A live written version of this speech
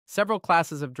Several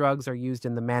classes of drugs are used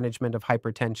in the management of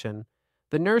hypertension.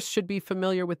 The nurse should be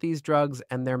familiar with these drugs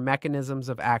and their mechanisms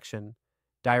of action.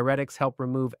 Diuretics help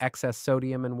remove excess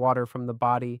sodium and water from the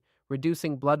body,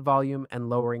 reducing blood volume and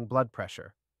lowering blood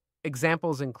pressure.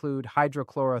 Examples include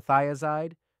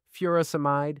hydrochlorothiazide,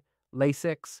 furosemide,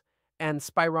 Lasix, and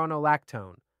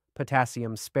spironolactone,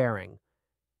 potassium sparing.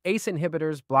 ACE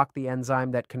inhibitors block the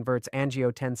enzyme that converts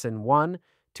angiotensin 1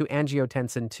 to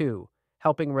angiotensin 2,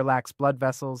 helping relax blood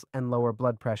vessels and lower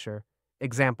blood pressure.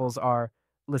 Examples are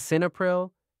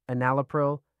lisinopril,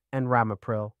 enalapril, and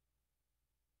ramipril.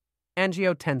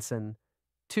 Angiotensin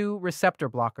 2 receptor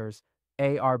blockers,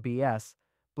 ARBS,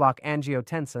 block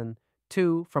angiotensin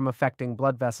 2 from affecting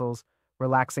blood vessels,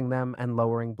 relaxing them and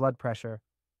lowering blood pressure.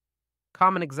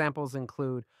 Common examples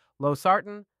include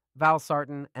losartan,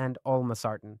 valsartan, and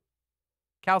olmesartan.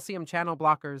 Calcium channel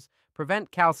blockers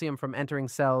prevent calcium from entering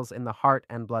cells in the heart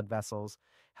and blood vessels,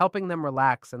 helping them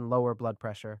relax and lower blood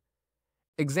pressure.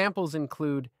 Examples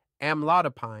include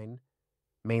amlodipine,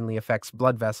 mainly affects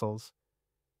blood vessels,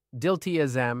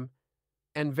 diltiazem,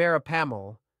 and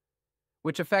verapamil,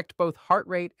 which affect both heart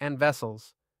rate and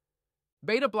vessels.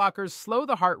 Beta blockers slow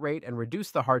the heart rate and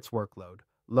reduce the heart's workload,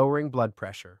 lowering blood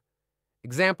pressure.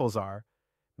 Examples are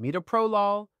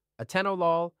metoprolol,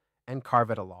 atenolol, and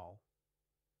carvedilol.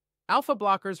 Alpha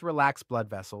blockers relax blood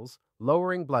vessels,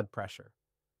 lowering blood pressure.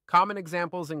 Common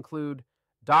examples include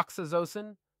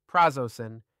doxazosin,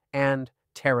 prazosin, and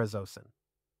terazosin.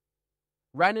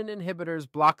 Renin inhibitors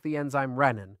block the enzyme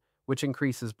renin, which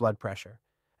increases blood pressure.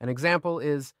 An example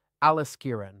is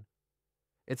aliskiren.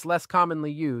 It's less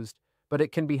commonly used, but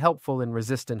it can be helpful in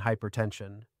resistant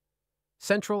hypertension.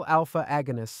 Central alpha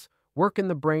agonists work in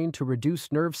the brain to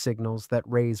reduce nerve signals that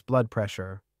raise blood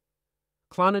pressure.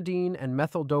 Clonidine and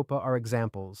methyldopa are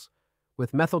examples,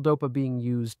 with methyldopa being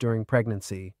used during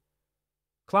pregnancy.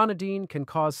 Clonidine can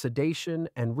cause sedation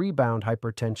and rebound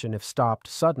hypertension if stopped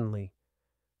suddenly.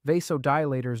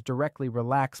 Vasodilators directly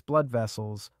relax blood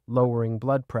vessels, lowering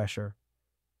blood pressure.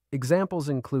 Examples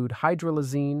include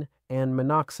hydralazine and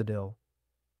minoxidil.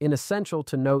 Inessential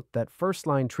to note that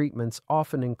first-line treatments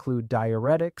often include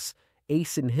diuretics,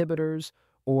 ACE inhibitors,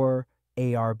 or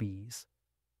ARBs.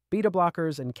 Beta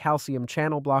blockers and calcium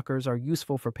channel blockers are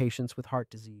useful for patients with heart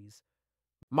disease.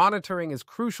 Monitoring is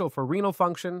crucial for renal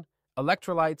function,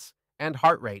 electrolytes, and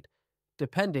heart rate,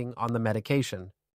 depending on the medication.